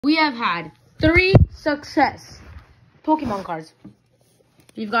We have had 3 success Pokemon cards.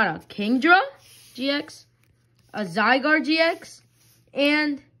 We've got a Kingdra GX, a Zygarde GX,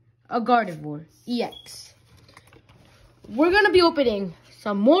 and a Gardevoir EX. We're going to be opening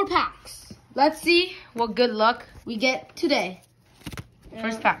some more packs. Let's see what good luck we get today.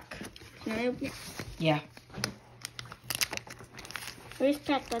 First pack. Can I open it? Yeah. First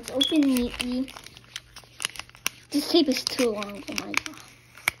pack, let's open neatly. This tape is too long. Oh my god.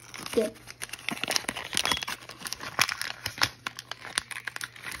 Good.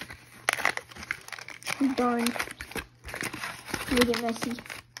 Darn. Make it messy.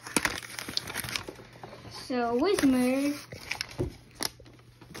 So, Whismur,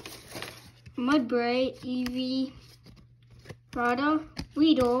 Mudbray, Eevee, Prada,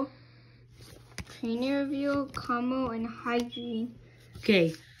 Weedle, Trainerville, Camo, and Hydreigon.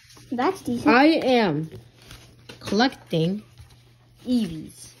 Okay. That's decent. I am collecting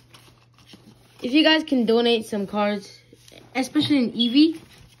Eevees. If you guys can donate some cards, especially an Eevee,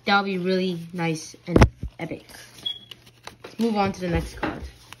 that would be really nice and epic. Let's move on to the next card.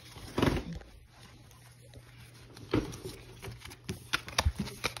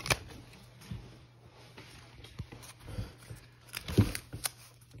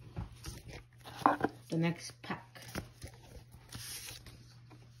 The next pack.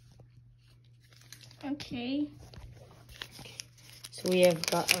 Okay. So we have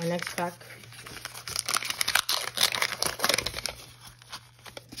got our next pack.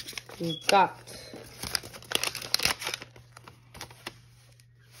 We've got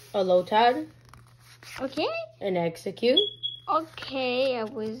a Lotad, Okay. an Execute, Okay, I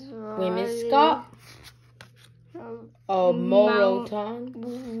was wrong. Whimsicott, a Moroton,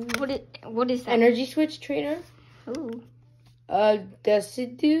 What is that? Energy Switch Trainer, Ooh. a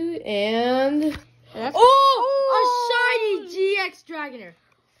Decidueye, and That's a shiny GX Dragonair.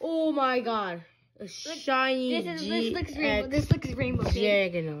 Oh my god. A shiny This looks rainbow. GX This looks rainbow,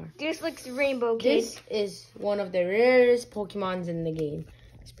 kid. Dragonair. This looks rainbow, kid. This is one of the rarest Pokemons in the game.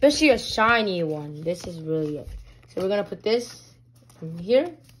 Especially a shiny one. This is really good. So we're going to put this in here.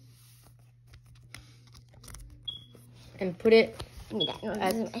 And put it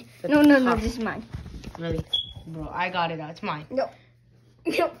at the No, top. this is mine. Really? Bro, I got it out. It's mine. No,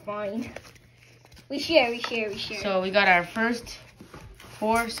 fine. We share. So we got our first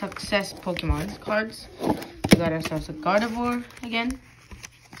 4 success Pokemon cards. We got ourselves a Gardevoir again.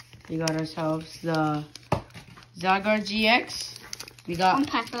 We got ourselves the Zygarde GX. We got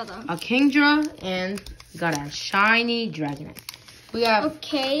Unpack further. a Kingdra, and we got our shiny Dragonite. We have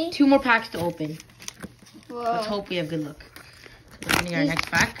Okay. 2 more packs to open. Whoa. Let's hope we have good luck. Opening our next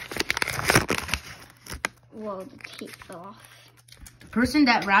pack. Whoa, the tape fell off. The person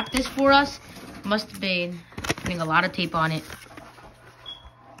that wrapped this for us must have been putting a lot of tape on it.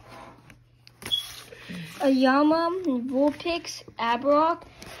 A Yama, Vulpix, Aberok,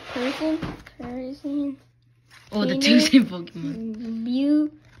 Curzon, Oh, the Trainer, 2 same Pokemon. Mew,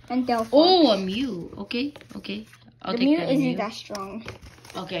 and Delphox. Oh, a Mew. Okay. I'll the take Mew that isn't Mew. that strong.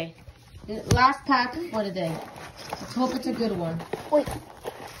 Okay. The last pack for the day. Let's hope it's a good one. Wait,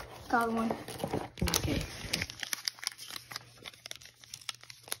 got one. Okay.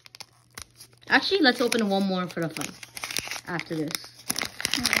 Actually, let's open one more for the fun after this.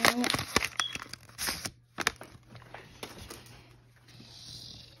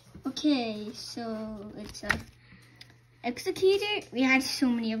 Okay, so it's a Executor. We had so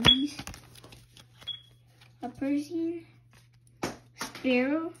many of these. A Persian,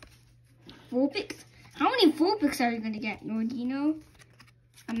 Sparrow, Vulpix. How many Vulpix are you gonna get? Nordino,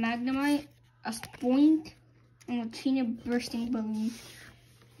 a Magnemite, a Spoint, and a Tina Bursting Balloon.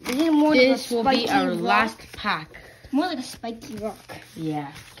 This will be our last pack. More like a spiky rock.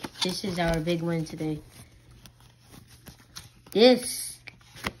 Yeah, this is our big win today. This.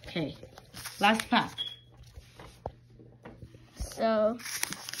 Okay, last pack. So.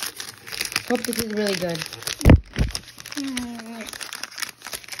 Hope this is really good.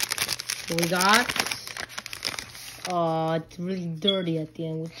 So we got. Oh, it's really dirty at the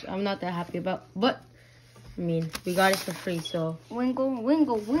end, which I'm not that happy about. But I mean, we got it for free, so.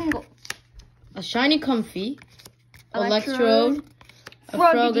 Wingle. A shiny Comfy. Electrode. A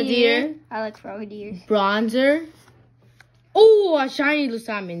Frogadier. I like Frogadiers. Bronzer. Oh, a shiny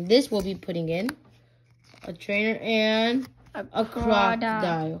Lusamin. This we'll be putting in. A trainer and a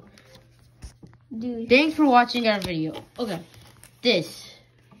crocodile. Dude. Thanks for watching our video. Okay. This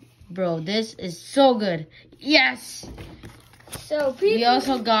is so good. Yes. So we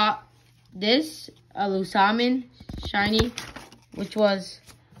also got this, a Lusamin shiny, which was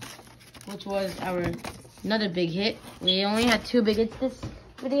our another big hit. We only had 2 big hits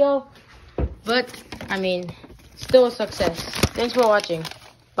video. But, I mean, still a success. Thanks for watching.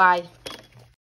 Bye.